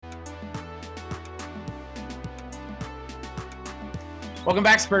Welcome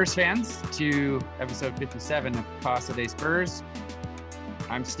back, Spurs fans, to episode 57 of Casa de Spurs.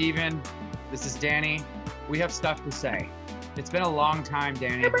 I'm Steven. This is Danny. We have stuff to say. It's been a long time,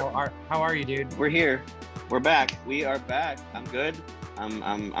 Danny. How are you, dude? We're here. We're back. We are back. I'm good.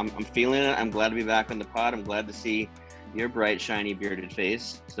 I'm feeling it. I'm glad to be back on the pod. I'm glad to see your bright, shiny, bearded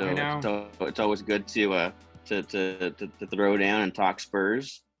face. So it's always good to throw down and talk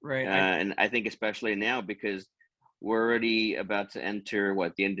Spurs. Right. And I think especially now because we're already about to enter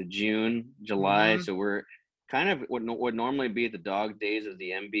the end of June, July. Mm-hmm. So we're kind of what would normally be the dog days of the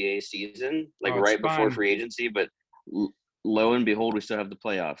NBA season, before free agency. But lo and behold, we still have the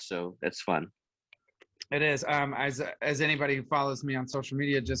playoffs. So that's fun. It is. As anybody who follows me on social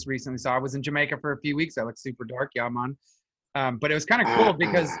media just recently saw, I was in Jamaica for a few weeks. I look super dark, yeah, man. But it was kind of cool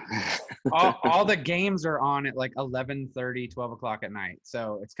because all the games are on at like 11:30, 12 o'clock at night.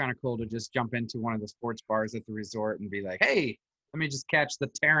 So it's kind of cool to just jump into one of the sports bars at the resort and be like, hey, let me just catch the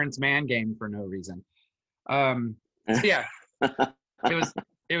Terrence Mann game for no reason. So yeah,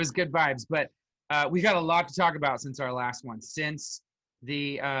 it was good vibes. But we got a lot to talk about since our last one. Since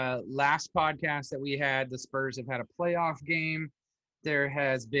the last podcast that we had, the Spurs have had a playoff game. There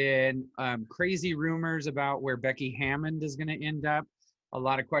has been crazy rumors about where Becky Hammond is going to end up. A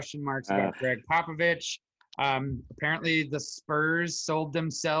lot of question marks about Greg Popovich. Apparently, the Spurs sold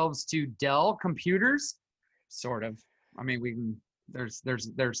themselves to Dell Computers, sort of. I mean, there's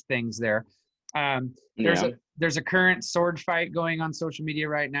things there. There's a current sword fight going on social media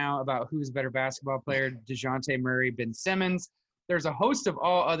right now about who's a better basketball player: DeJounte Murray, Ben Simmons. There's a host of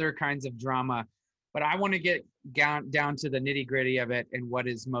all other kinds of drama. But I want to get down to the nitty-gritty of it and what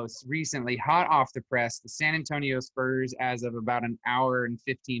is most recently hot off the press. The San Antonio Spurs, as of about an hour and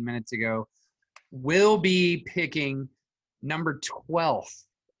 15 minutes ago, will be picking number 12th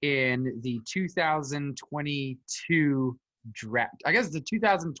in the 2022 draft. I guess the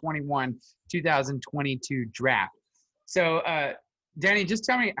 2021-2022 draft. So, Danny, just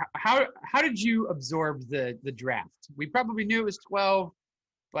tell me, how did you absorb the draft? We probably knew it was 12.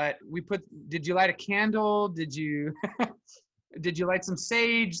 But did you light a candle? Did you light some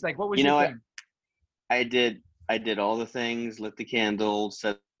sage? Like, what was your thing? I did all the things, lit the candle,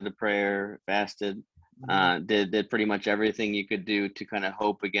 said the prayer, fasted, did pretty much everything you could do to kind of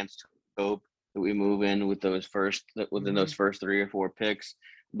hope against hope that we move in with those within those first 3 or 4 picks.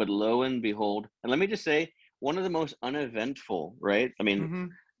 But lo and behold, and let me just say, one of the most uneventful, right? I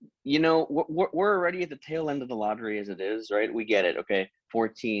mean, we're already at the tail end of the lottery as it is, right? We get it. Okay.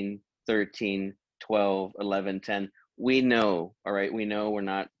 14, 13, 12, 11, 10. We know, all right. We know we're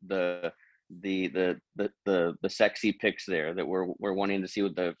not the sexy picks there that we're wanting to see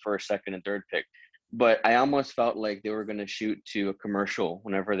with the first, second, and third pick. But I almost felt like they were going to shoot to a commercial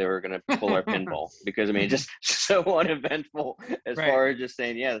whenever they were going to pull our pinball, because I mean, just so uneventful as far as just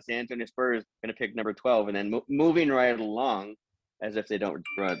saying, yeah, the San Antonio Spurs going to pick number 12 and then moving right along as if they don't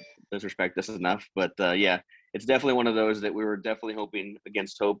disrespect us enough. But yeah, it's definitely one of those that we were definitely hoping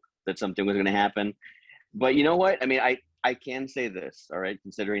against hope that something was going to happen. But you know what? I mean, I can say this, all right,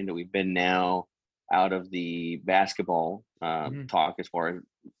 considering that we've been now out of the basketball talk as far as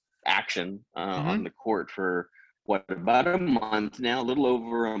action on the court for about a month now, a little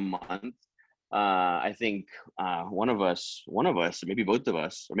over a month. I think one of us, maybe both of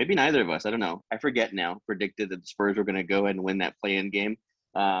us, or maybe neither of us, I don't know, I forget now, predicted that the Spurs were going to go ahead and win that play-in game.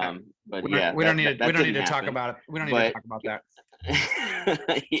 But we don't need to talk about it. We don't need to talk about that.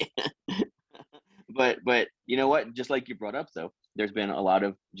 Yeah. But you know what? Just like you brought up, though, there's been a lot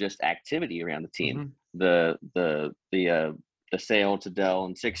of just activity around the team. The sale to Dell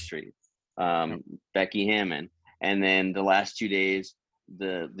and 6th Street, Becky Hammond, and then the last 2 days,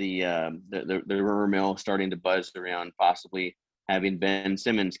 the rumor mill starting to buzz around possibly having Ben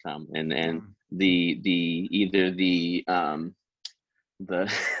Simmons come, and the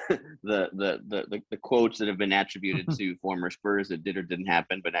quotes that have been attributed to former Spurs that did or didn't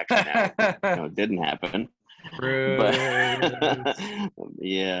happen, but actually now it didn't happen. But,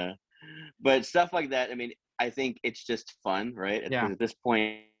 yeah, but stuff like that. I mean, I think it's just fun, right? Yeah. At this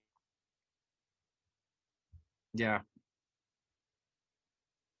point. Yeah.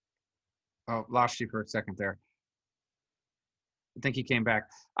 Oh, lost you for a second there. I think he came back.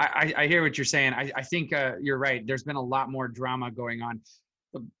 I hear what you're saying. I think you're right. There's been a lot more drama going on.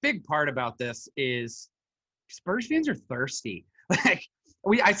 The big part about this is Spurs fans are thirsty. Like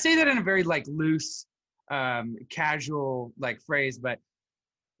I say that in a very loose, casual phrase, but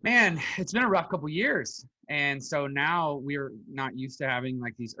man, it's been a rough couple years. And so now we're not used to having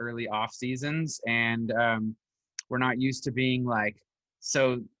these early off seasons, and we're not used to being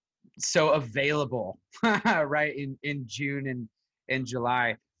so available right in June in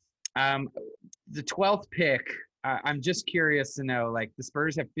July. The 12th pick, I'm just curious to know, like the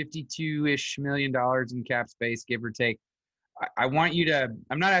Spurs have $52-ish million in cap space, give or take. I want you to,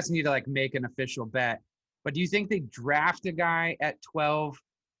 I'm not asking you to like make an official bet, but do you think they draft a guy at 12,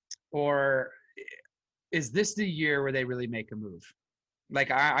 or is this the year where they really make a move?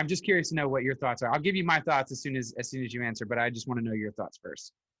 Like, I'm just curious to know what your thoughts are. I'll give you my thoughts as soon as you answer, but I just want to know your thoughts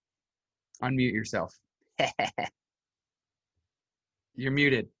first. Unmute yourself. You're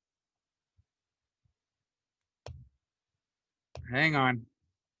muted. Hang on.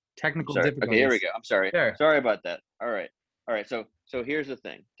 Technical difficulties. Okay, here we go. I'm sorry. There. Sorry about that. All right. So here's the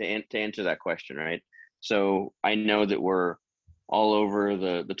thing to answer that question, right? So I know that we're all over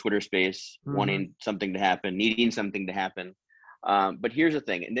the Twitter space, wanting something to happen, needing something to happen. But here's the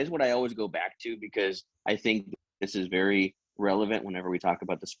thing, and this is what I always go back to because I think this is very relevant whenever we talk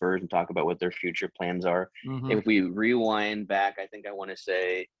about the Spurs and talk about what their future plans are. If we rewind back, I think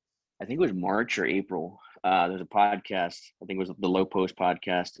it was March or April. There's a podcast. I think it was the Low Post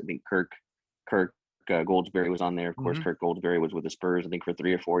podcast. I think Kirk Goldsberry was on there. Of course, Kirk Goldsberry was with the Spurs, I think, for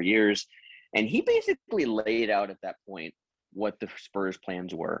 3 or 4 years. And he basically laid out at that point what the Spurs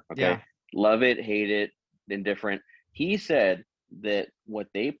plans were. Okay. Yeah. Love it, hate it, indifferent. He said that what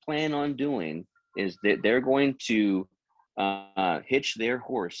they plan on doing is that they're going to hitch their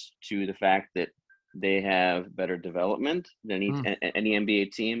horse to the fact that they have better development than any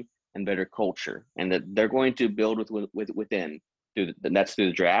NBA team and better culture, and that they're going to build within. That's through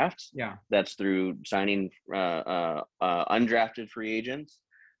the drafts. Yeah. That's through signing undrafted free agents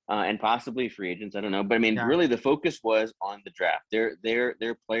and possibly free agents. I don't know, but I mean, really, the focus was on the draft.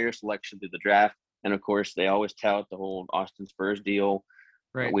 Their player selection through the draft, and of course, they always tout the whole Austin Spurs deal.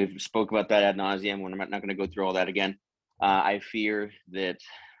 Right. We've spoke about that ad nauseum. We're not going to go through all that again. I fear that.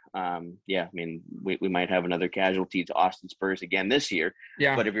 I mean, we might have another casualty to Austin Spurs again this year.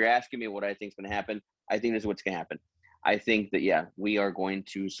 Yeah. But if you're asking me what I think is going to happen, I think this is what's going to happen. I think that, we are going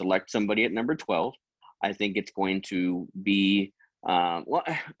to select somebody at number 12. I think it's going to be, and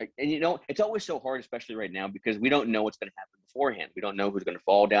it's always so hard, especially right now, because we don't know what's going to happen beforehand. We don't know who's going to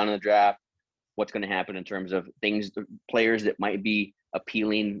fall down in the draft, what's going to happen in terms of players that might be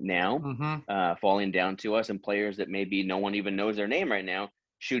appealing now, falling down to us, and players that maybe no one even knows their name right now,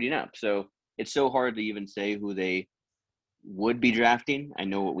 shooting up. So it's so hard to even say who they would be drafting. I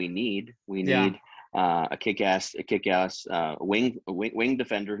know what we need. We need a kick-ass wing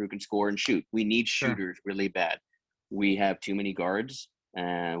defender who can score and shoot. We need shooters really bad. We have too many guards.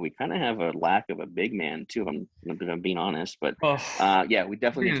 We kind of have a lack of a big man too, if I'm being honest. But we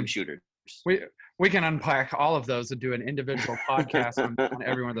definitely need some shooters. We can unpack all of those and do an individual podcast on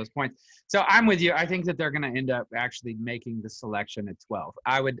every one of those points. So I'm with you. I think that they're going to end up actually making the selection at 12.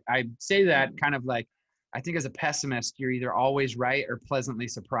 I'd say that kind of like, I think as a pessimist, you're either always right or pleasantly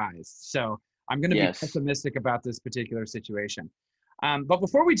surprised. So I'm going to be pessimistic about this particular situation. But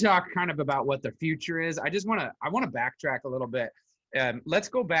before we talk kind of about what the future is, I want to backtrack a little bit. Let's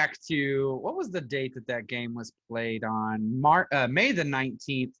go back to, what was the date that game was played on? May the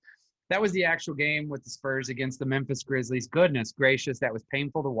 19th. That was the actual game with the Spurs against the Memphis Grizzlies. Goodness gracious, that was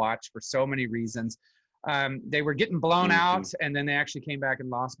painful to watch for so many reasons. They were getting blown out, and then they actually came back and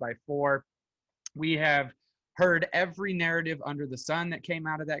lost by 4. We have heard every narrative under the sun that came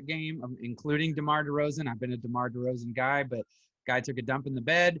out of that game, including DeMar DeRozan. I've been a DeMar DeRozan guy, but guy took a dump in the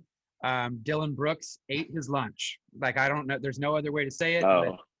bed. Dylan Brooks ate his lunch. Like, I don't know. There's no other way to say it.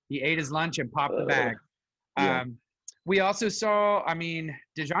 But he ate his lunch and popped the bag. We also saw,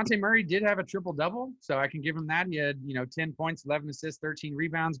 DeJounte Murray did have a triple-double, so I can give him that. He had, 10 points, 11 assists, 13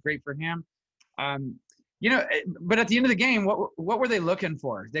 rebounds. Great for him. But at the end of the game, what were they looking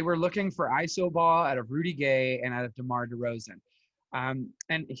for? They were looking for ISO ball out of Rudy Gay and out of DeMar DeRozan.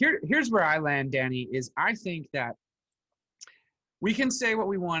 And here's where I land, Danny, is I think that we can say what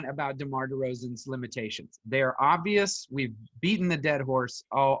we want about DeMar DeRozan's limitations. They are obvious. We've beaten the dead horse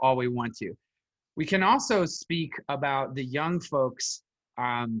all we want to. We can also speak about the young folks'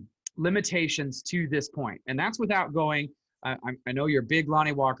 limitations to this point. And that's without going, I know you're a big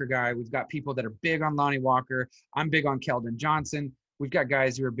Lonnie Walker guy. We've got people that are big on Lonnie Walker. I'm big on Keldon Johnson. We've got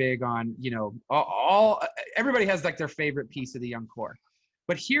guys who are big on, everybody has like their favorite piece of the young core.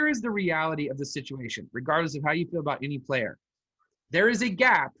 But here is the reality of the situation, regardless of how you feel about any player. There is a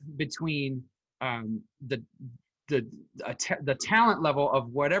gap between the talent level of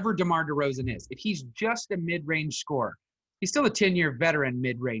whatever DeMar DeRozan is. If he's just a mid-range scorer, he's still a 10-year veteran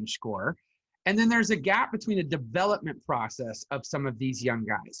mid-range scorer. And then there's a gap between the development process of some of these young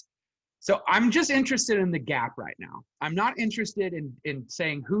guys. So I'm just interested in the gap right now. I'm not interested in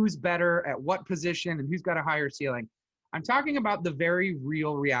saying who's better at what position and who's got a higher ceiling. I'm talking about the very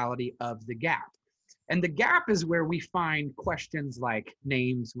real reality of the gap. And the gap is where we find questions like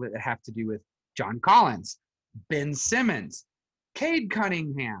names that have to do with John Collins, Ben Simmons, Cade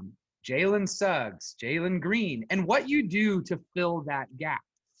Cunningham, Jalen Suggs, Jalen Green, and what you do to fill that gap.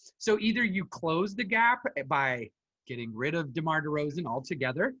 So either you close the gap by getting rid of DeMar DeRozan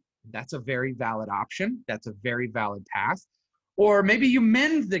altogether. That's a very valid option. That's a very valid path. Or maybe you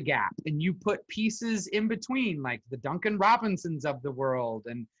mend the gap and you put pieces in between, like the Duncan Robinsons of the world,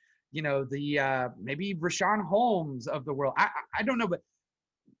 and the maybe Rashawn Holmes of the world. I don't know, but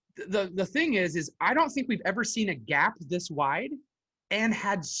the thing is I don't think we've ever seen a gap this wide and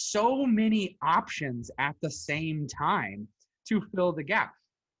had so many options at the same time to fill the gap.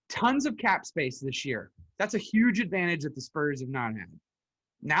 Tons of cap space this year. That's a huge advantage that the Spurs have not had.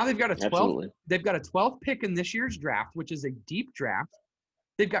 Now they've got a 12th. Absolutely. They've got a 12th pick in this year's draft, which is a deep draft.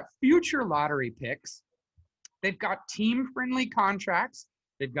 They've got future lottery picks. They've got team-friendly contracts.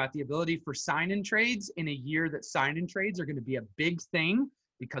 They've got the ability for sign-in trades in a year that sign-in trades are going to be a big thing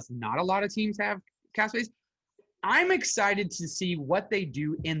because not a lot of teams have cap space. I'm excited to see what they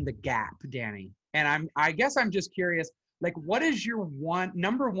do in the gap, Danny. And I guess I'm just curious, like, what is your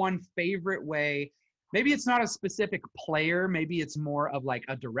number one favorite way? Maybe it's not a specific player. Maybe it's more of like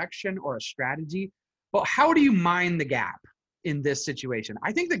a direction or a strategy. But how do you mine the gap in this situation?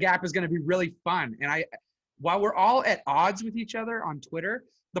 I think the gap is going to be really fun. And while we're all at odds with each other on Twitter,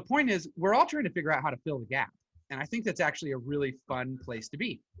 the point is we're all trying to figure out how to fill the gap. And I think that's actually a really fun place to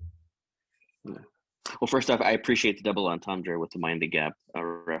be. Yeah. Well, first off, I appreciate the double entendre with the mind the gap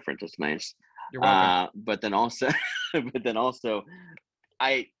reference. It's nice. You're welcome. But then also,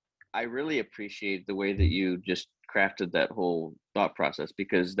 I really appreciate the way that you just crafted that whole thought process,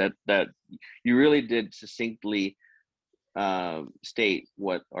 because that you really did succinctly state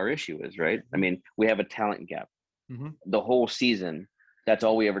what our issue is, right? I mean, we have a talent gap. Mm-hmm. The whole season, that's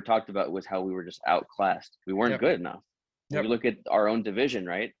all we ever talked about was how we were just outclassed. We weren't good enough. When you look at our own division,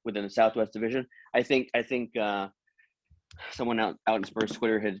 right, within the Southwest Division, I think someone out in Spurs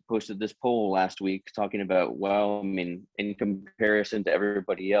Twitter had posted this poll last week talking about, well, I mean, in comparison to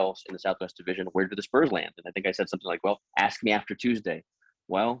everybody else in the Southwest Division, where do the Spurs land? And I think I said something like, well, ask me after Tuesday.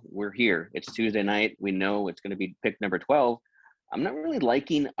 Well, we're here. It's Tuesday night. We know it's going to be pick number 12. I'm not really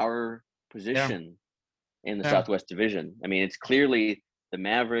liking our position in the Southwest Division. I mean, it's clearly the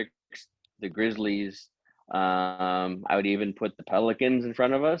Mavericks, the Grizzlies. I would even put the Pelicans in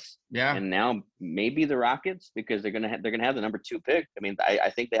front of us. Yeah. And now maybe the Rockets, because they're gonna have the number 2 pick. I mean, I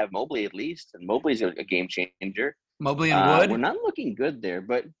think they have Mobley at least, and Mobley's a game changer. Mobley and Wood. We're not looking good there,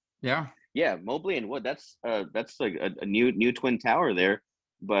 but yeah, Mobley and Wood. That's like a new twin tower there,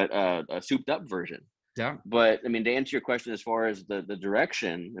 but a souped up version. Yeah. But I mean, to answer your question as far as the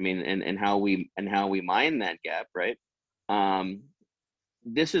direction, I mean, and how we mine that gap, right?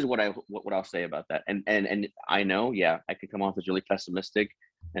 This is what I'll say about that. And I know, I could come off as really pessimistic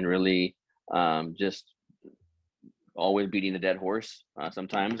and really just always beating a dead horse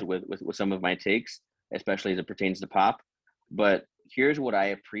sometimes with some of my takes, especially as it pertains to Pop. But here's what I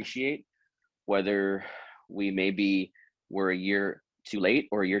appreciate, whether we were a year too late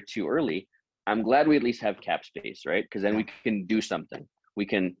or a year too early. I'm glad we at least have cap space, right? Because then we can do something. We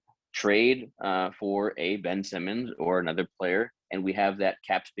can trade for a Ben Simmons or another player, and we have that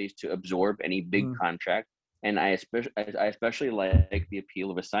cap space to absorb any big contract. And I especially like the appeal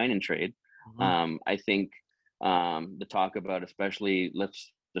of a sign and trade. I think the talk about, especially,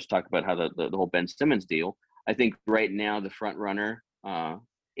 let's just talk about how the whole Ben Simmons deal. I think right now the front runner,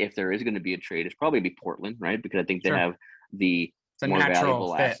 if there is going to be a trade, is probably be Portland, right? Because I think they have the more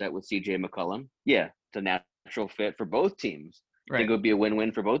valuable asset with CJ McCollum. Yeah, it's a natural fit for both teams. I think it would be a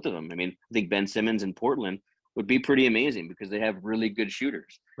win-win for both of them. I mean, I think Ben Simmons in Portland would be pretty amazing because they have really good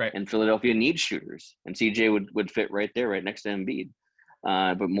shooters. Right. And Philadelphia needs shooters. And CJ would fit right there, right next to Embiid.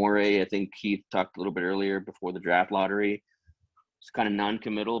 But Morey, I think he talked a little bit earlier before the draft lottery. He's kind of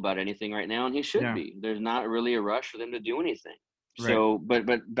non-committal about anything right now, and he should be. There's not really a rush for them to do anything. Right. So, but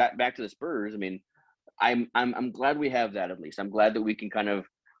back to the Spurs. I mean, I'm glad we have that at least. I'm glad that we can kind of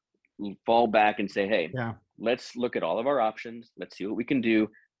fall back and say, hey, let's look at all of our options. Let's see what we can do.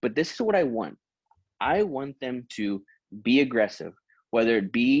 But this is what I want. I want them to be aggressive, whether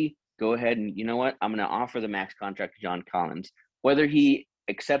it be go ahead and, you know what, I'm going to offer the max contract to John Collins. Whether he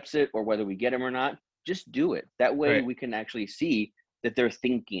accepts it or whether we get him or not, just do it. That way we can actually see that they're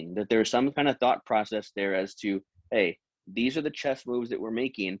thinking, that there's some kind of thought process there as to, hey, these are the chess moves that we're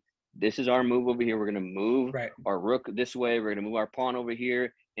making. This is our move over here. We're going to move our rook this way. We're going to move our pawn over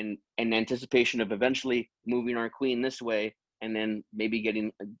here in anticipation of eventually moving our queen this way and then maybe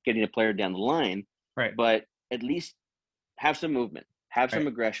getting a player down the line. Right. But at least have some movement, have some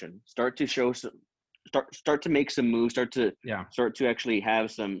aggression, start to show some, start to make some moves, start to actually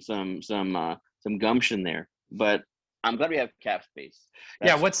have some gumption there. But I'm glad we have cap space.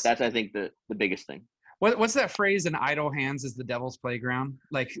 That's I think the biggest thing. What's that phrase? In idle hands is the devil's playground.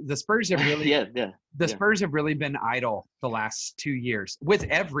 Like the Spurs have really, Spurs have really been idle the last 2 years with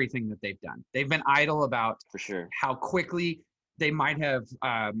everything that they've done. They've been idle about for sure how quickly they might have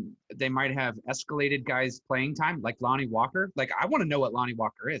escalated guys' playing time, like Lonnie Walker. Like I want to know what Lonnie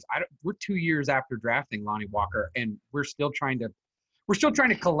Walker is. We're 2 years after drafting Lonnie Walker, and we're still trying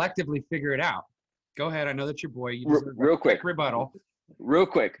to collectively figure it out. Go ahead. I know that's your boy. You deserve real quick rebuttal. Real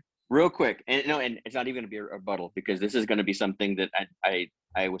quick. And no, and it's not even going to be a rebuttal because this is going to be something that I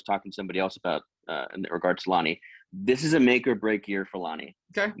was talking to somebody else about in regards to Lonnie. This is a make or break year for Lonnie.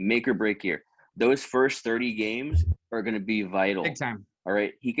 Okay. Make or break year. Those first 30 games are going to be vital. Big time. All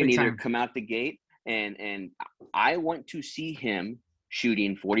right. He can either come out the gate and I want to see him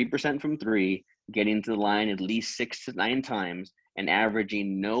shooting 40% from three, getting to the line at least 6 to 9 times, and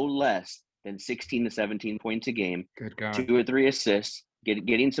averaging no less than 16 to 17 points a game. Good God. 2 or 3 assists.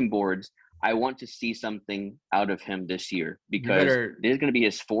 Getting some boards. I want to see something out of him this year because this is going to be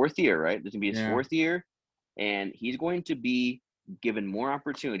his 4th year, right? This is going to be his 4th year, and he's going to be given more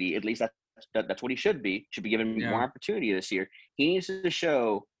opportunity. At least that's what he should be. Should be given more opportunity this year. He needs to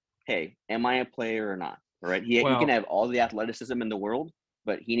show, hey, am I a player or not? All right. He can have all the athleticism in the world,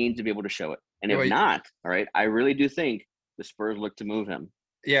 but he needs to be able to show it. And if not, all right, I really do think the Spurs look to move him.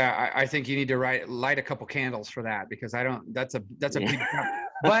 Yeah, I think you need to light a couple candles for that because that's a big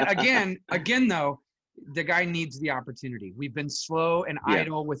But again though, the guy needs the opportunity. We've been slow and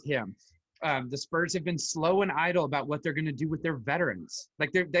idle with him. The Spurs have been slow and idle about what they're going to do with their veterans.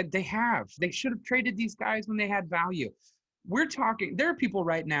 Like they should have traded these guys when they had value. There are people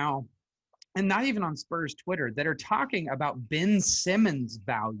right now, and not even on Spurs Twitter, that are talking about Ben Simmons'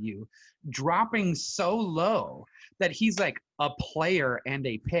 value dropping so low that he's like a player and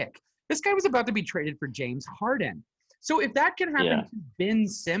a pick. This guy was about to be traded for James Harden. So if that can happen to Ben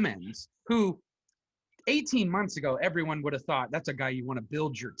Simmons, who 18 months ago, everyone would have thought that's a guy you want to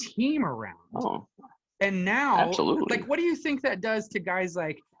build your team around. Oh, and now, absolutely. Like, what do you think that does to guys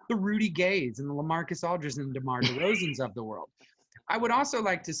like the Rudy Gays and the LaMarcus Aldridge and DeMar DeRozans of the world? I would also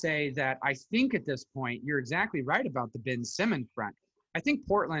like to say that I think at this point, you're exactly right about the Ben Simmons front. I think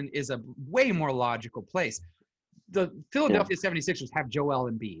Portland is a way more logical place. The Philadelphia 76ers have Joel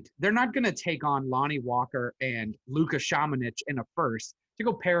Embiid. They're not going to take on Lonnie Walker and Luka Šamanić in a first to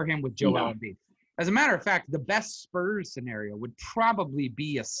go pair him with Joel Embiid. As a matter of fact, the best Spurs scenario would probably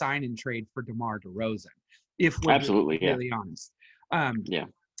be a sign and trade for DeMar DeRozan, if we're really honest.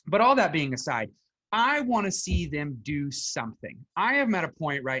 But all that being aside, I want to see them do something. I am at a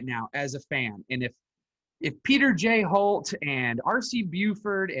point right now as a fan, and if Peter J. Holt and R.C.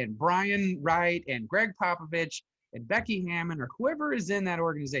 Buford and Brian Wright and Greg Popovich and Becky Hammond or whoever is in that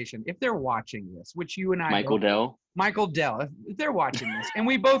organization, if they're watching this, which you and I Michael Dell, if they're watching this, and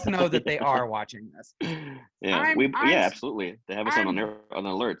we both know that they are watching this. Absolutely. They have us on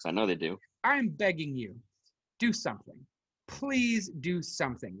alerts. I know they do. I'm begging you, do something. Please do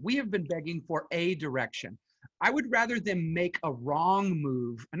something. We have been begging for a direction. I would rather them make a wrong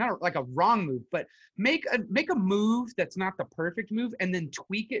move, not like a wrong move, but make a move that's not the perfect move and then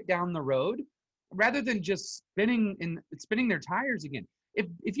tweak it down the road rather than just spinning their tires again.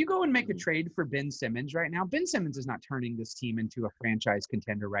 If you go and make a trade for Ben Simmons right now, Ben Simmons is not turning this team into a franchise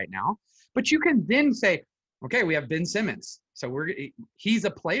contender right now, but you can then say, okay, we have Ben Simmons. So he's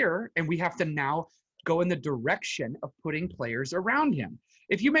a player and we have to now go in the direction of putting players around him.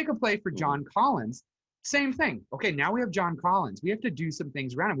 If you make a play for John Collins, same thing. Okay, now we have John Collins. We have to do some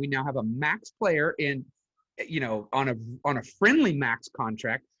things around him. We now have a max player on a friendly max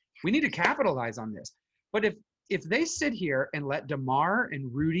contract. We need to capitalize on this. But if they sit here and let DeMar and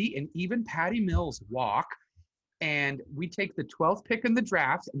Rudy and even Patty Mills walk, and we take the 12th pick in the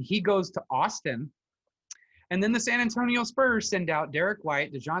draft and he goes to Austin, and then the San Antonio Spurs send out Derek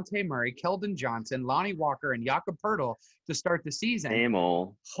White, DeJounte Murray, Keldon Johnson, Lonnie Walker, and Jakob Poeltl to start the season.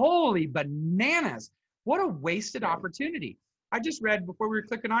 Holy bananas. What a wasted opportunity. I just read before we were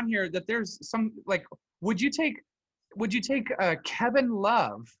clicking on here that there's some, like, would you take Kevin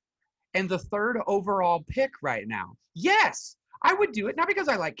Love and the 3rd overall pick right now? Yes, I would do it. Not because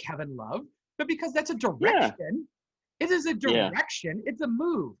I like Kevin Love, but because that's a direction. Yeah. It is a direction. Yeah. It's a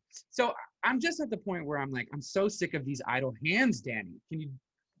move. So I'm just at the point where I'm like, I'm so sick of these idle hands, Danny. Can you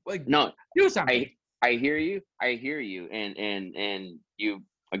do something? I hear you. And you,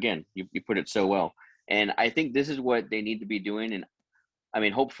 again, you put it so well. And I think this is what they need to be doing. And I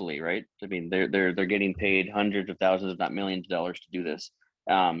mean, hopefully, right? I mean, they're getting paid hundreds of thousands, if not millions of dollars to do this.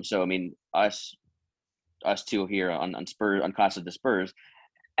 So I mean, us two here on Spurs on Casa de Spurs,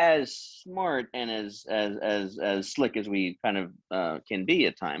 as smart and as slick as we kind of can be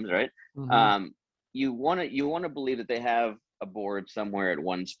at times, right? Mhm. Um, you want to believe that they have a board somewhere at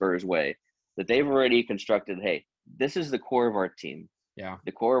One Spurs Way that they've already constructed. Hey, this is the core of our team. Yeah.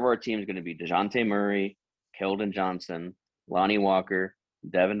 The core of our team is going to be DeJounte Murray, Keldon Johnson, Lonnie Walker,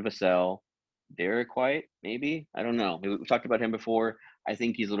 Devin Vassell, Derek White, maybe. I don't know. We talked about him before. I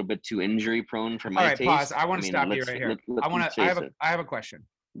think he's a little bit too injury prone for All my right, pause. taste. I I want to mean, stop you right here. let's face it. I have a question.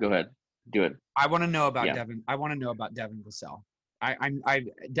 Go ahead. Do it. I want to know about Yeah. Devin. I want to know about Devin Vassell. I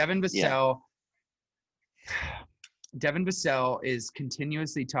Devin Yeah. Vassell. Devin Vassell is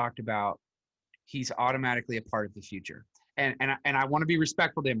continuously talked about. He's automatically a part of the future, and I want to be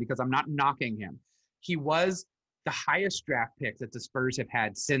respectful to him because I'm not knocking him. He was the highest draft pick that the Spurs have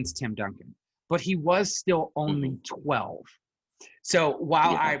had since Tim Duncan, but he was still only 12. So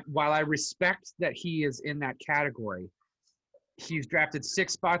while I respect that he is in that category, he's drafted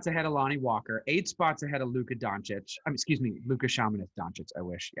 6 spots ahead of Lonnie Walker, 8 spots ahead of Luka Doncic. Luka Shamanis Doncic. I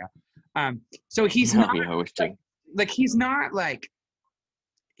wish, yeah. So he's not Yeah, I wish too. like he's not like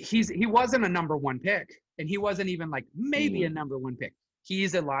he wasn't a number 1 pick, and he wasn't even like maybe a number 1 pick.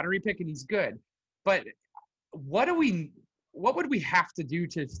 He's a lottery pick, and he's good. But what would we have to do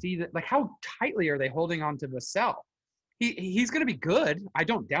to see that? Like, how tightly are they holding on to Vassell? He's going to be good. I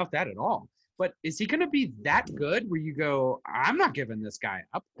don't doubt that at all. But is he going to be that good where you go, I'm not giving this guy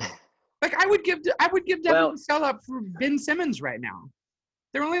up? Like I would give Devin Vassell up for Ben Simmons right now.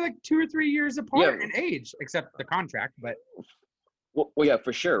 They're only like 2 or 3 years apart in age, except the contract. But well, yeah,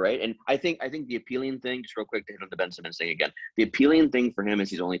 for sure, right? And I think the appealing thing, just real quick to hit on the Ben Simmons thing again, the appealing thing for him is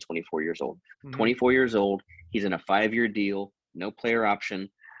he's only 24 years old. 24 years old. He's in a 5-year deal, no player option.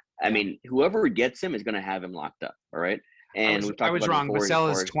 I mean, whoever gets him is going to have him locked up. All right. And I was wrong.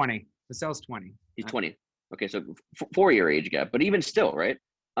 Vassell is 20. Vassell's 20. He's 20. Okay, so 4-year age gap, but even still, right?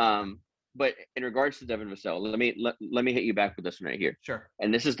 But in regards to Devin Vassell, let me hit you back with this one right here. Sure.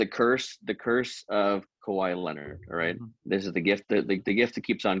 And this is the curse of Kawhi Leonard. All right, this is the gift the gift that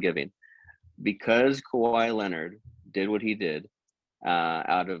keeps on giving, because Kawhi Leonard did what he did.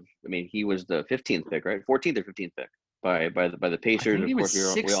 He was the 15th pick, right? 14th or 15th pick by the Pacers. I think he was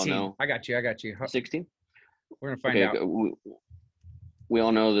 16. We all know. I got you. 16. We're gonna find out. We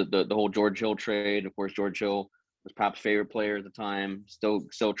all know that the whole George Hill trade. Of course, George Hill was Pop's favorite player at the time.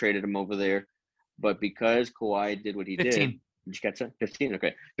 Still traded him over there, but because Kawhi did what he 15. did you catch that? 15.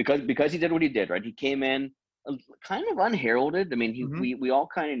 Okay, because he did what he did, right? He came in kind of unheralded. I mean, we all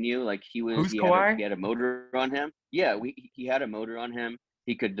kind of knew like he had a motor on him. Yeah, he had a motor on him.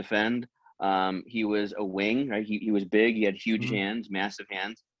 He could defend. He was a wing, right? He was big. He had huge hands, massive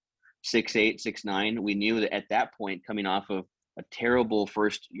hands. 6'8", 6'9". We knew that at that point, coming off of a terrible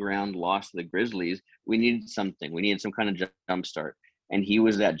first round loss to the Grizzlies, we needed something. We needed some kind of jump start, and he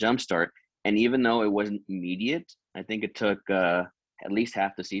was that jump start. And even though it wasn't immediate, I think it took at least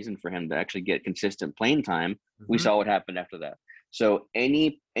half the season for him to actually get consistent playing time. We saw what happened after that. So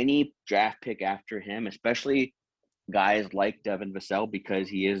any draft pick after him, especially guys like Devin Vassell, because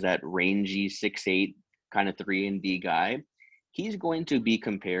he is that rangy 6'8" kind of 3-and-D guy, he's going to be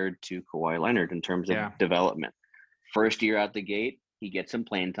compared to Kawhi Leonard in terms of development. First year out the gate, he gets some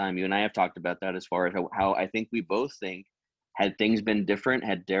playing time. You and I have talked about that as far as how I think we both think, had things been different,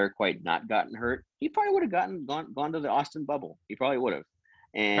 had Derek White not gotten hurt, he probably would have gone to the Austin bubble. He probably would have.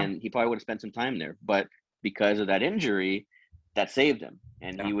 And he probably would have spent some time there. But because of that injury, that saved him.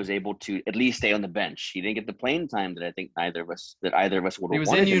 And he was able to at least stay on the bench. He didn't get the playing time that I think either of us would have wanted. He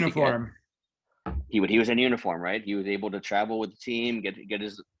was in uniform. He was in uniform, right? He was able to travel with the team, get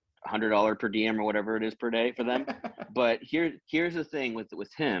his $100 per diem or whatever it is per day for them. But here's the thing with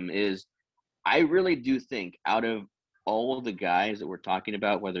him is, I really do think out of all of the guys that we're talking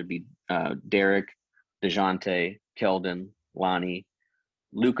about, whether it be Derek, DeJounte, Keldon, Lonnie,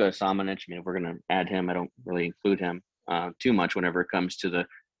 Luka Samanic, I mean, if we're going to add him, I don't really include him too much whenever it comes to the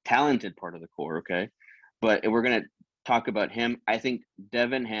talented part of the core, okay? But if we're going to talk about him, I think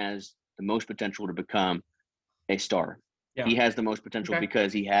Devin has the most potential to become a star. Yeah. He has the most potential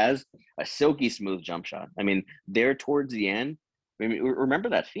because he has a silky smooth jump shot. I mean, there towards the end, I mean, remember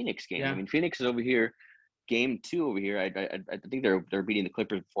that Phoenix game? Yeah. I mean, Phoenix is over here, game 2 over here. I think they're beating the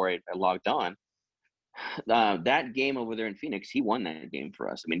Clippers before I logged on. That game over there in Phoenix, he won that game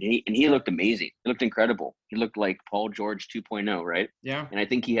for us. I mean, he looked amazing. He looked incredible. He looked like Paul George 2.0, right? Yeah. And I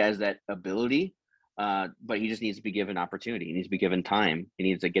think he has that ability, but he just needs to be given opportunity. He needs to be given time. He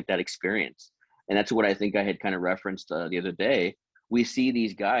needs to get that experience. And that's what I think I had kind of referenced the other day we see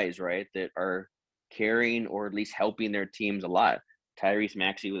these guys, right, that are carrying or at least helping their teams a lot. Tyrese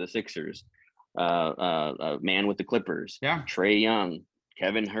Maxey with the Sixers, man with the Clippers, Yeah. Trae Young,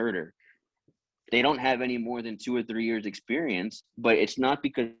 Kevin Huerter. They don't have any more than 2 or 3 years experience, but it's not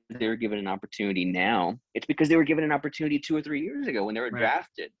because they were given an opportunity now. It's because they were given an opportunity 2 or 3 years ago when they were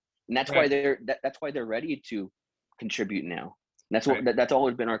drafted. And that's why that's why they're ready to contribute now. And that's what that's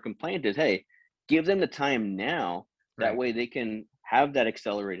always been our complaint is, hey, give them the time now. That way they can have that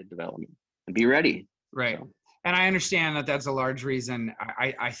accelerated development and be ready. Right. So. And I understand that that's a large reason.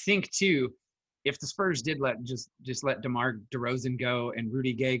 I think too, if the Spurs did just let DeMar DeRozan go and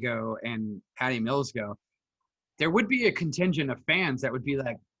Rudy Gay go and Patty Mills go, there would be a contingent of fans that would be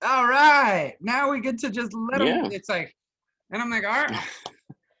like, all right, now we get to just let them. It's like, and I'm like, all right,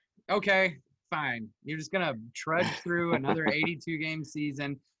 okay, fine. You're just going to trudge through another 82 game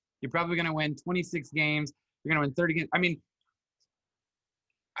season. You're probably going to win 26 games. You're going to win 30 games. I mean,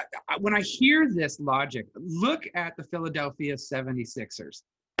 when I hear this logic, look at the Philadelphia 76ers.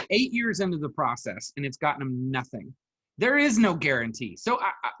 8 years into the process, and it's gotten them nothing. There is no guarantee. So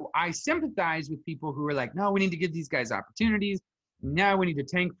I sympathize with people who are like, no, we need to give these guys opportunities. No, we need to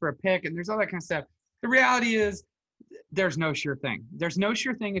tank for a pick, and there's all that kind of stuff. The reality is there's no sure thing. There's no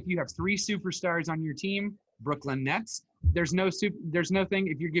sure thing if you have 3 superstars on your team, Brooklyn Nets. There's no thing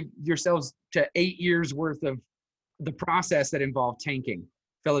if you give yourselves to 8 years worth of the process that involved tanking,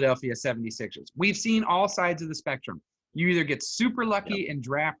 Philadelphia 76ers. We've seen all sides of the spectrum. You either get super lucky and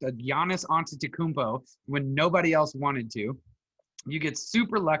draft a Giannis Antetokounmpo when nobody else wanted to. You get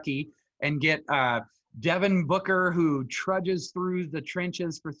super lucky and get Devin Booker, who trudges through the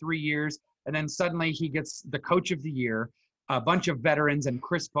trenches for 3 years, and then suddenly he gets the coach of the year, a bunch of veterans, and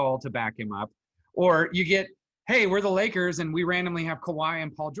Chris Paul to back him up. Or you get, hey, we're the Lakers, and we randomly have Kawhi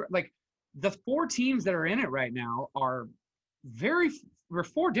and Paul George. Like, the 4 teams that are in it right now are we're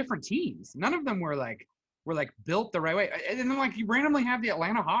 4 different teams. None of them were built the right way. And then like you randomly have the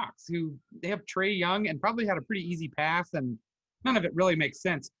Atlanta Hawks, who they have Trae Young and probably had a pretty easy path, and none of it really makes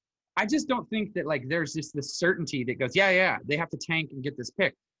sense. I just don't think that like there's just this certainty that goes, yeah, they have to tank and get this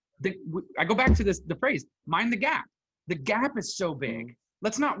pick. I go back to the phrase, mind the gap. The gap is so big.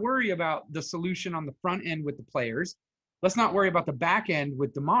 Let's not worry about the solution on the front end with the players. Let's not worry about the back end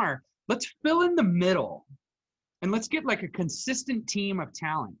with DeMar. Let's fill in the middle. And let's get like a consistent team of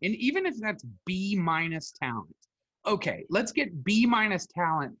talent. And even if that's B- talent, okay, let's get B-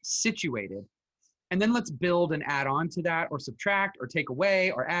 talent situated. And then let's build and add on to that, or subtract or take away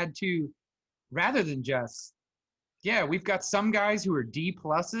or add to, rather than just, yeah, we've got some guys who are D+.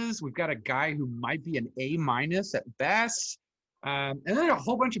 We've got a guy who might be an A- at best. And then a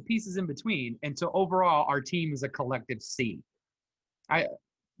whole bunch of pieces in between. And so overall, our team is a collective C.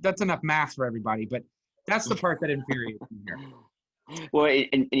 That's enough math for everybody, but that's the part that infuriates me here. Well,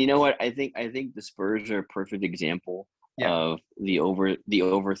 and you know what? I think the Spurs are a perfect example of the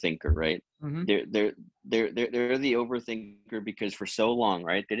overthinker, right? Mm-hmm. They're the overthinker because for so long,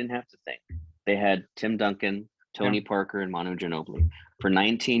 right? They didn't have to think. They had Tim Duncan, Tony Parker, and Manu Ginobili. For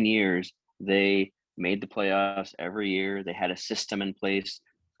 19 years, they made the playoffs every year. They had a system in place,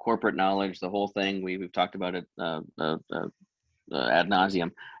 corporate knowledge, the whole thing. We've talked about it ad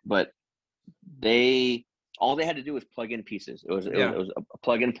nauseum, but all they had to do was plug in pieces. It was a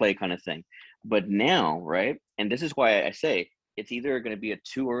plug and play kind of thing. But now, right? And this is why I say it's either going to be a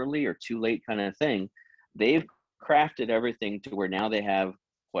too early or too late kind of thing. They've crafted everything to where now they have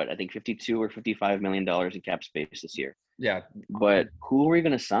I think $52 or $55 million in cap space this year. Yeah. But who are we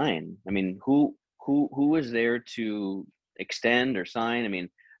going to sign? I mean, who is there to extend or sign? I mean,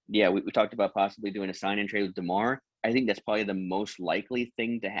 yeah, we talked about possibly doing a sign and trade with DeMar. I think that's probably the most likely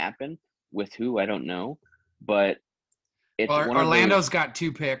thing to happen. With who, I don't know, but it's Orlando's got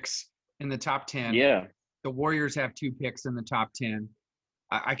 2 picks in the top 10. Yeah, the Warriors have 2 picks in the top 10.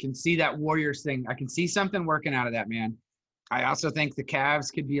 I can see that Warriors thing. I can see something working out of that, man. I also think the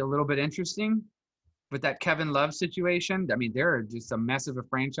Cavs could be a little bit interesting with that Kevin Love situation. I mean, they're just a mess of a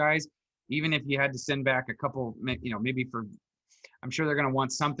franchise. Even if you had to send back a couple, maybe I'm sure they're going to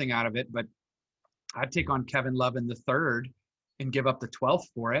want something out of it, but I'd take on Kevin Love in the 3rd and give up the 12th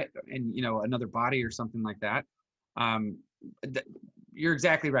for it, and another body or something like that. You're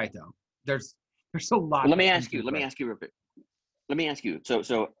exactly right, though. There's a lot. Let me ask you real quick. Let me ask you.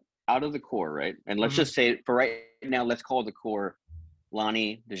 So out of the core, right? And let's just say for right now, let's call the core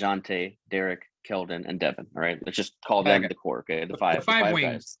Lonnie, DeJounte, Derek, Keldon, and Devin. All right, let's just call them the core. Okay, the five wings.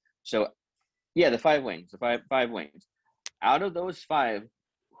 Guys. So yeah, the 5 wings. The five wings. Out of those 5,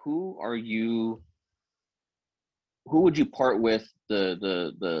 who would you part with?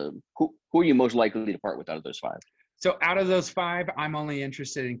 Who are you most likely to part with out of those 5? So out of those 5, I'm only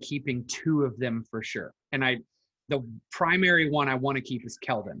interested in keeping 2 of them for sure. And the primary one I want to keep is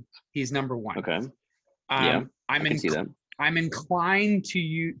Keldon. He's number 1. Okay. Yeah, I can see that. I'm inclined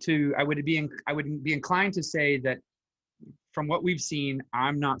I would be inclined to say that from what we've seen,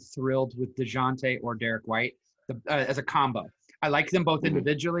 I'm not thrilled with DeJounte or Derek White as a combo. I like them both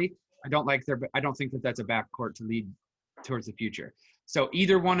individually. I don't think that that's a backcourt to lead towards the future. So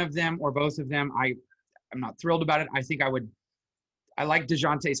either one of them or both of them, I'm not thrilled about it. I think I like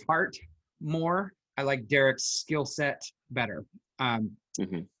DeJounte's heart more. I like Derek's skill set better.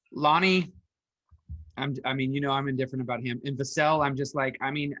 Lonnie, I'm indifferent about him. And Vassell, I'm just like,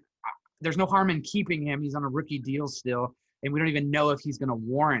 there's no harm in keeping him. He's on a rookie deal still, and we don't even know if he's going to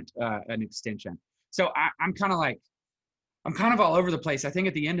warrant an extension. So I'm kind of all over the place. I think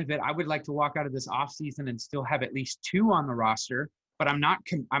at the end of it, I would like to walk out of this offseason and still have at least 2 on the roster. But I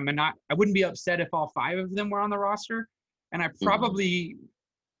wouldn't be upset if all 5 of them were on the roster, and I probably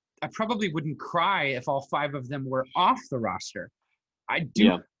wouldn't cry if all 5 of them were off the roster. I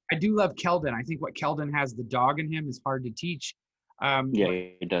do love Keldon. I think what Keldon has, the dog in him, is hard to teach.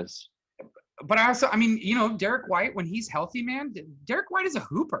 It does. But I also, Derek White, when he's healthy, man, Derek White is a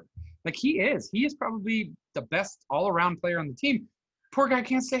hooper. Like he is probably the best all-around player on the team. Poor guy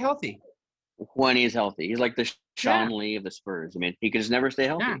can't stay healthy. When he's healthy, he's like the Sean Lee of the Spurs. I mean, he can just never stay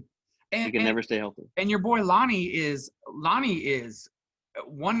healthy. Yeah. He can never stay healthy. And your boy Lonnie is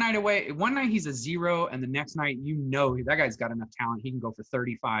one night away. One night he's a 0, and the next night that guy's got enough talent. He can go for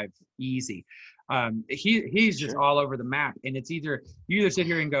 35 easy. He's just all over the map, and it's you either sit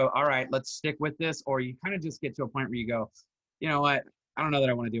here and go, all right, let's stick with this, or you kind of just get to a point where you go, you know what, I don't know that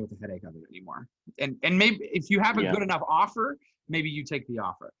I want to deal with the headache of it anymore. And maybe if you have a good enough offer, maybe you take the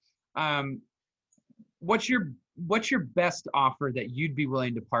offer. What's your best offer that you'd be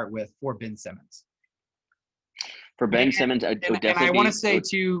willing to part with for Ben Simmons? For Ben Simmons, I would definitely. And I want to say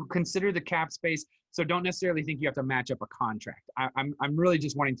to consider the cap space. So don't necessarily think you have to match up a contract. I'm really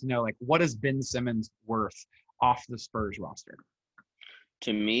just wanting to know, like, what is Ben Simmons worth off the Spurs roster?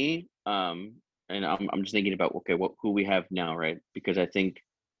 To me, and I'm just thinking about who we have now, right? Because I think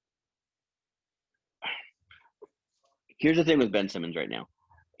here's the thing with Ben Simmons right now.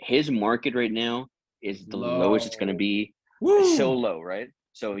 His market right now is the lowest it's going to be. It's so low, right?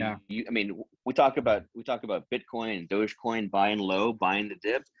 So we talk about Bitcoin and Dogecoin buying low, buying the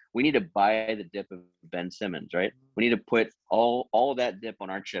dip. We need to buy the dip of Ben Simmons, right? We need to put all that dip on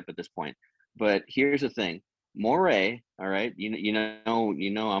our chip at this point. But here's the thing, Morey, all right, you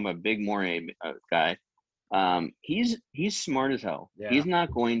know I'm a big Morey guy. He's smart as hell. Yeah. He's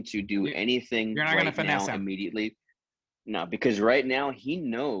not going to do anything. You're not going to finesse him immediately. No, because right now he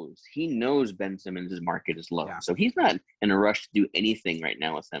knows Ben Simmons' market is low. Yeah. So he's not in a rush to do anything right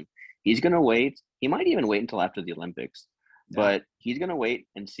now with him. He's going to wait. He might even wait until after the Olympics. Yeah. But he's going to wait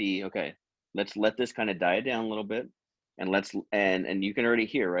and see, okay, let's let this kind of die down a little bit. And you can already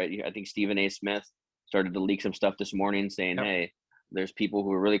hear, right? I think Stephen A. Smith started to leak some stuff this morning saying, hey, there's people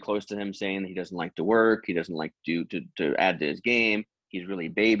who are really close to him saying he doesn't like to work. He doesn't like to add to his game. He's really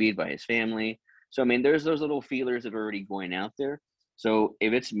babied by his family. So, I mean, there's those little feelers that are already going out there. So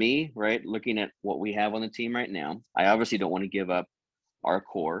if it's me, right, looking at what we have on the team right now, I obviously don't want to give up our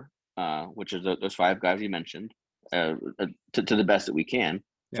core, which is those 5 guys you mentioned, to the best that we can.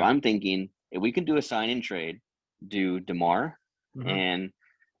 Yeah. So I'm thinking if we can do a sign-in trade, do DeMar, and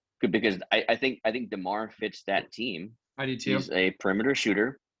because I think DeMar fits that team. I do too. He's a perimeter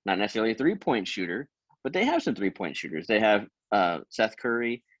shooter, not necessarily a 3-point shooter, but they have some 3-point shooters. They have Seth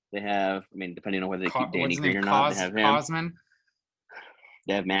Curry. They have, depending on whether they keep Danny Green or not, they have him. Cosman.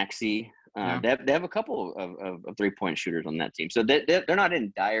 They have Maxey. They have a couple of 3-point shooters on that team. So they're not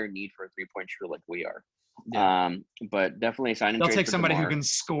in dire need for a 3-point shooter like we are. Yeah. But definitely sign and trade. They'll take somebody who can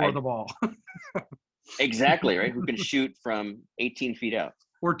score the ball. Exactly, right? Who can shoot from 18 feet out.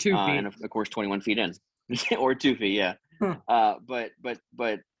 Or 2 feet. And of course, 21 feet in. Or 2 feet, yeah. But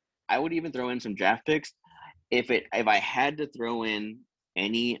I would even throw in some draft picks. If I had to throw in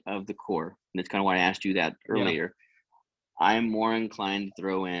any of the core, and that's kind of why I asked you that earlier, I'm more inclined to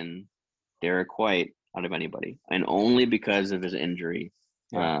throw in Derek White out of anybody, and only because of his injury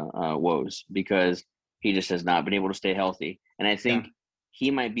woes, because he just has not been able to stay healthy. And I think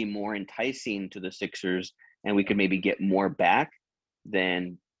he might be more enticing to the Sixers, and we could maybe get more back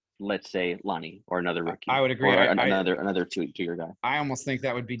than, let's say, Lonnie or another rookie. I would agree. Or another two-year guy. I almost think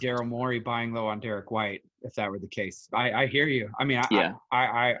that would be Daryl Morey buying low on Derek White if that were the case. I hear you.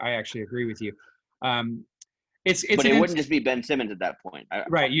 I actually agree with you. But it wouldn't just be Ben Simmons at that point.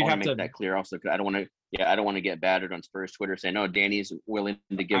 You'd have to make that clear also, because I don't want to get battered on Spurs Twitter saying, "No, Danny's willing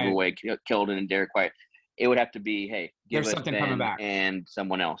to give away Keldon and Derek White." it would have to be, hey, give There's us something coming Ben back. and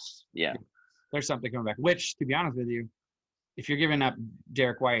someone else. Yeah. There's something coming back. Which, to be honest with you, if you're giving up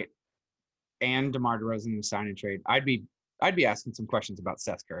Derek White and DeMar DeRozan in the signing trade, I'd be asking some questions about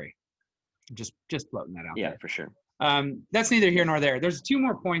Seth Curry. Just floating that out Yeah, there. for sure. That's neither here nor there. There's 2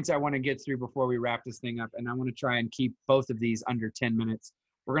 more points I want to get through before we wrap this thing up, and I want to try and keep both of these under 10 minutes.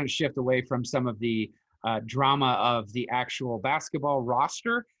 We're going to shift away from some of the drama of the actual basketball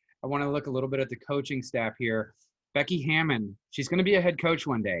roster. I want to look a little bit at the coaching staff here. Becky Hammon, she's going to be a head coach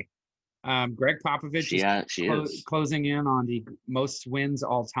one day. Greg Popovich is closing in on the most wins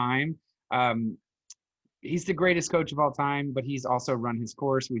all time. He's the greatest coach of all time, but he's also run his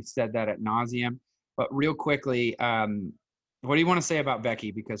course. We've said that at nauseum. But real quickly, what do you want to say about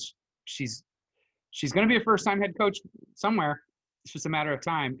Becky? Because she's going to be a first-time head coach somewhere. It's just a matter of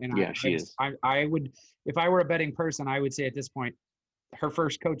time. And she is. I would, if I were a betting person, I would say at this point, her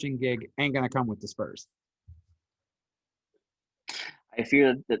first coaching gig ain't going to come with the Spurs. I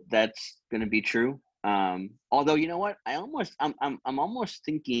fear that that's going to be true. Although, you know what? I'm almost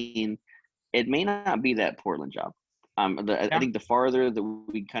thinking it may not be that Portland job. I think the farther that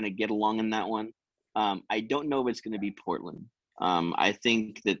we kind of get along in that one, I don't know if it's going to be Portland. I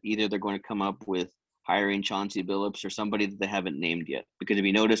think that either they're going to come up with hiring Chauncey Billups or somebody that they haven't named yet. Because if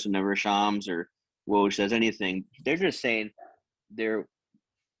you notice, whenever Shams or Woj says anything, they're just saying they're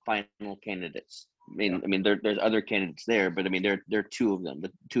final candidates. I mean, there's other candidates there, but I mean, there are 2 of them,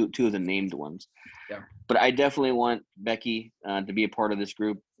 the two of the named ones. Yeah. But I definitely want Becky to be a part of this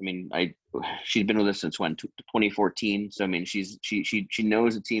group. I mean, she's been with us since when 2014. So I mean, she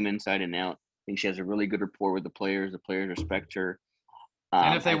knows the team inside and out. I think she has a really good rapport with the players. The players respect her.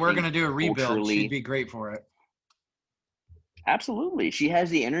 And if they were going to do a rebuild, she'd be great for it. Absolutely, she has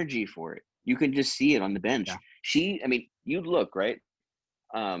the energy for it. You can just see it on the bench. Yeah. I mean, you look right.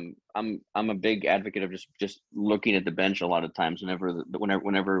 I'm a big advocate of just looking at the bench a lot of times whenever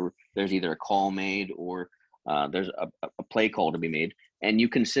there's either a call made or there's a play call to be made, and you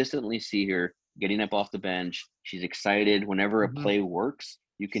consistently see her getting up off the bench. She's excited whenever a play works.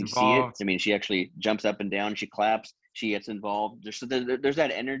 You can see it. I mean, she actually jumps up and down. She claps. She gets involved. There's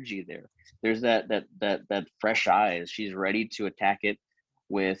that energy there. There's that fresh eyes. She's ready to attack it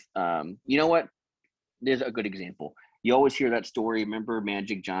with you know what? There's a good example. You always hear that story. Remember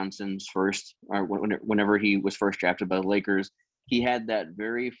Magic Johnson's whenever he was first drafted by the Lakers, he had that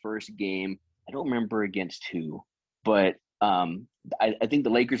very first game. I don't remember against who, but I think the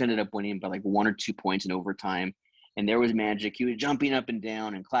Lakers ended up winning by like 1 or 2 points in overtime. And there was Magic. He was jumping up and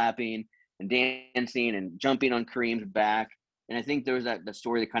down and clapping and dancing and jumping on Kareem's back. And I think there was that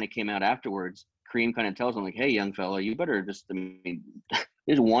story that kind of came out afterwards. Kareem kind of tells him like, "Hey, young fella, you better just, I mean, this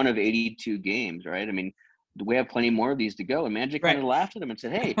is 1 of 82 games, right? I mean, we have plenty more of these to go." And Magic kind of laughed at him and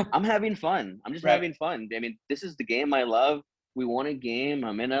said, "Hey, I'm having fun. I'm just having fun. I mean, this is the game I love. We won a game.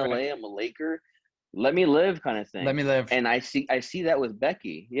 I'm in LA. I'm a Laker. Let me live," kind of thing. Let me live. And I see that with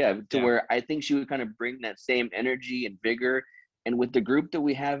Becky. Where I think she would kind of bring that same energy and vigor. And with the group that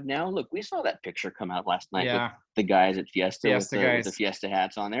we have now, look, we saw that picture come out last night with the guys at Fiesta with the Fiesta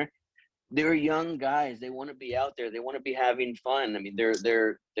hats on there. They're young guys. They want to be out there. They want to be having fun. I mean, they're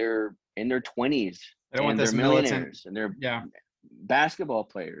in their 20s. They don't want they're this millionaires and they're basketball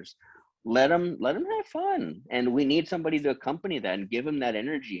players. Let them have fun. And we need somebody to accompany that and give them that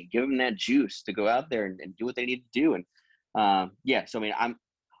energy, give them that juice to go out there and do what they need to do. And so I mean,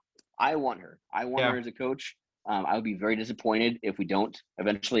 I want her. I want her as a coach. I would be very disappointed if we don't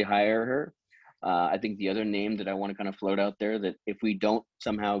eventually hire her. I think the other name that I want to kind of float out there, that if we don't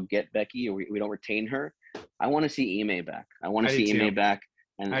somehow get Becky or we don't retain her, I want to see Ime back. I want to see Ime back.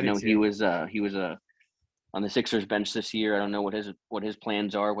 And I know he was on the Sixers bench this year. I don't know what his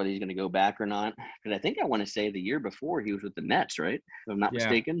plans are, whether he's going to go back or not. Because I think I want to say the year before he was with the Nets, right? If I'm not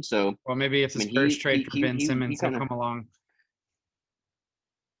mistaken. So well, maybe if his first trade for Ben Simmons will come along.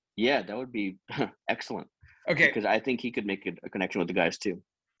 Yeah, that would be excellent. Okay. Because I think he could make a connection with the guys too.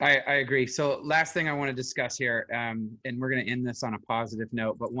 I agree. So last thing I want to discuss here, and we're going to end this on a positive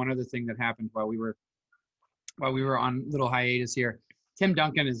note, but one other thing that happened while we were on little hiatus here, Tim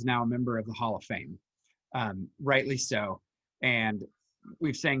Duncan is now a member of the Hall of Fame, rightly so. And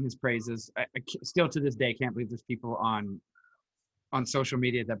we've sang his praises. I still to this day can't believe there's people on social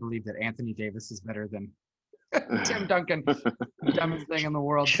media that believe that Anthony Davis is better than Tim Duncan, the dumbest thing in the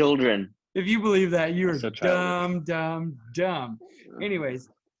world. Children. If you believe that, you are so dumb. Anyways,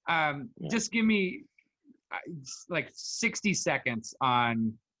 just give me like 60 seconds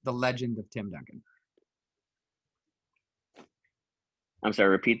on the legend of Tim Duncan. I'm sorry,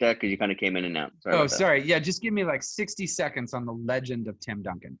 repeat that because you kind of came in and out. Sorry. Yeah, just give me like 60 seconds on the legend of Tim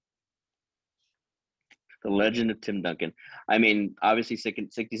Duncan. The legend of Tim Duncan. I mean, obviously 60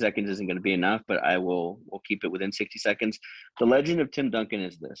 seconds isn't going to be enough, but we'll keep it within 60 seconds. The legend of Tim Duncan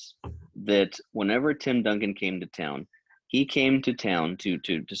is this, that whenever Tim Duncan came to town, he came to town to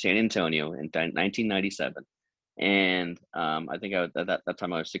San Antonio in 1997. And I think at that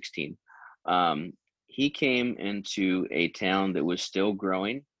time I was 16. He came into a town that was still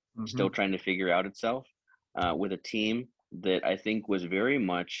growing, still trying to figure out itself, with a team that I think was very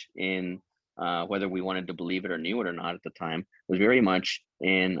much in, whether we wanted to believe it or knew it or not at the time, was very much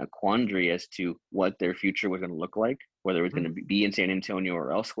in a quandary as to what their future was going to look like, whether it was going to be in San Antonio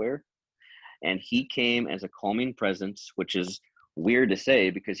or elsewhere. And he came as a calming presence, which is weird to say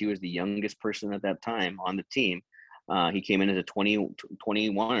because he was the youngest person at that time on the team. He came in as a 21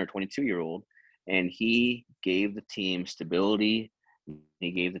 or 22-year-old, and he gave the team stability.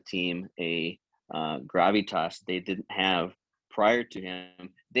 He gave the team a gravitas they didn't have prior to him.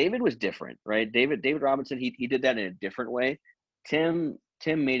 David was different, right? David Robinson, he did that in a different way. Tim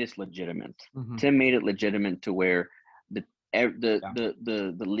made it legitimate. Tim made it legitimate to where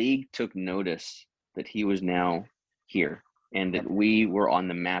the league took notice that he was now here and that we were on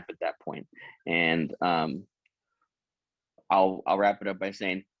the map at that point. And I'll wrap it up by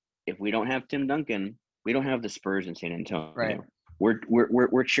saying, if we don't have Tim Duncan, we don't have the Spurs in San Antonio. Right.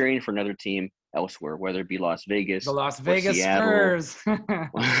 We're cheering for another team elsewhere, whether it be Las Vegas, the Las Vegas Seattle. Spurs.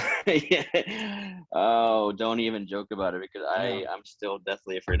 Yeah. Oh, don't even joke about it because I'm still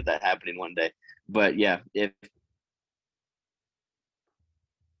deathly afraid of that happening one day. But yeah, if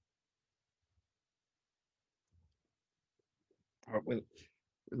we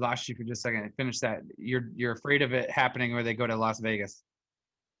lost you for just a second. Finish that. You're afraid of it happening where they go to Las Vegas.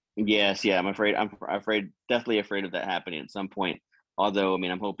 Yes, yeah, I'm afraid, definitely afraid of that happening at some point. Although, I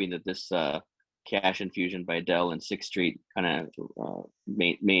mean, I'm hoping that this cash infusion by Dell and Sixth Street kind of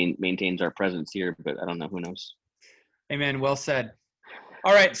maintains our presence here, but I don't know, who knows. Amen. Well said.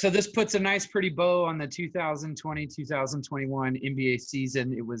 All right, so this puts a nice, pretty bow on the 2020-2021 NBA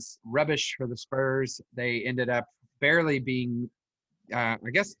season. It was rubbish for the Spurs. They ended up barely being, I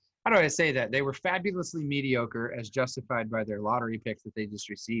guess, how do I say that? They were fabulously mediocre as justified by their lottery picks that they just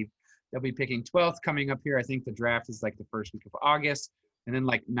received. They'll be picking 12th coming up here. I think the draft is like the first week of August. And then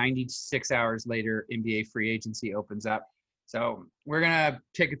like 96 hours later, NBA free agency opens up. So we're going to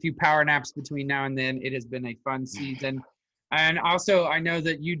take a few power naps between now and then. It has been a fun season. And also, I know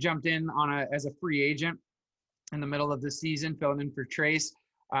that you jumped in as a free agent in the middle of the season, filling in for Trace.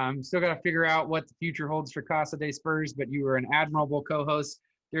 Still got to figure out what the future holds for Casa de Spurs, but you were an admirable co-host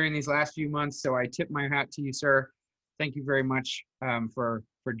during these last few months. So I tip my hat to you, sir. Thank you very much for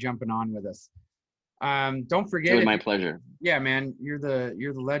jumping on with us. Don't forget. It was my pleasure. Yeah, man, you're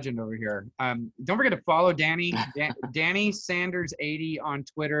the legend over here. Don't forget to follow Danny, Danny Sanders 80 on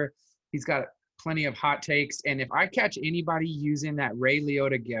Twitter. He's got plenty of hot takes. And if I catch anybody using that Ray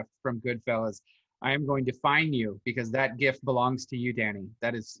Liotta gift from Goodfellas, I am going to fine you because that gift belongs to you, Danny.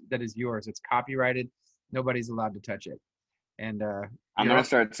 That is yours. It's copyrighted. Nobody's allowed to touch it. And I'm gonna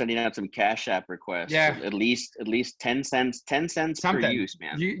start sending out some Cash App requests. Yeah, at least 10 cents something per use,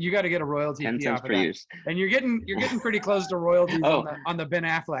 man. You got to get a royalty 10 fee cents off per of that. use. And you're getting pretty close to royalties Oh. on the Ben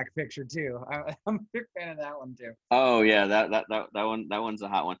Affleck picture too. I'm a big fan of that one too. Oh yeah, that one's a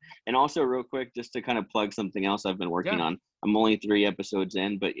hot one. And also, real quick, just to kind of plug something else I've been working on. I'm only 3 episodes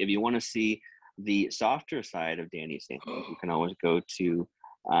in, but if you want to see the softer side of Danny Sanders, you can always go to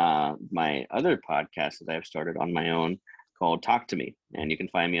my other podcast that I've started on my own called Talk to Me, and you can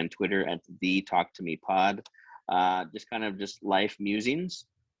find me on Twitter at the Talk to Me Pod. Just life musings,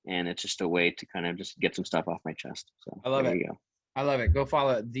 and it's just a way to kind of just get some stuff off my chest. So I love it. You go. I love it. Go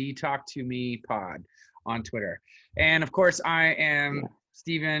follow the Talk to Me Pod on Twitter, and of course I am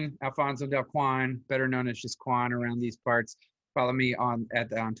Steven Alfonso Del Quan, better known as just Quan around these parts. Follow me on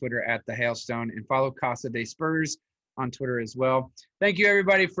Twitter at the Hailstone, and follow Casa de Spurs on Twitter as well. Thank you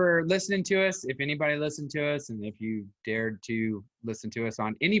everybody for listening to us. If anybody listened to us, and if you dared to listen to us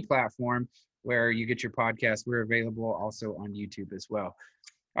on any platform where you get your podcast, we're available also on YouTube as well.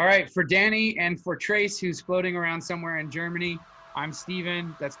 All right, for Danny and for Trace, who's floating around somewhere in Germany, I'm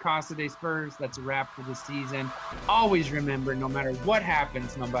Steven. That's Casa de Spurs. That's a wrap for the season. Always remember, no matter what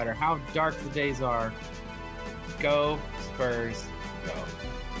happens, no matter how dark the days are, go Spurs, go.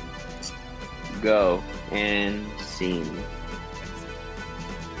 Go and scene.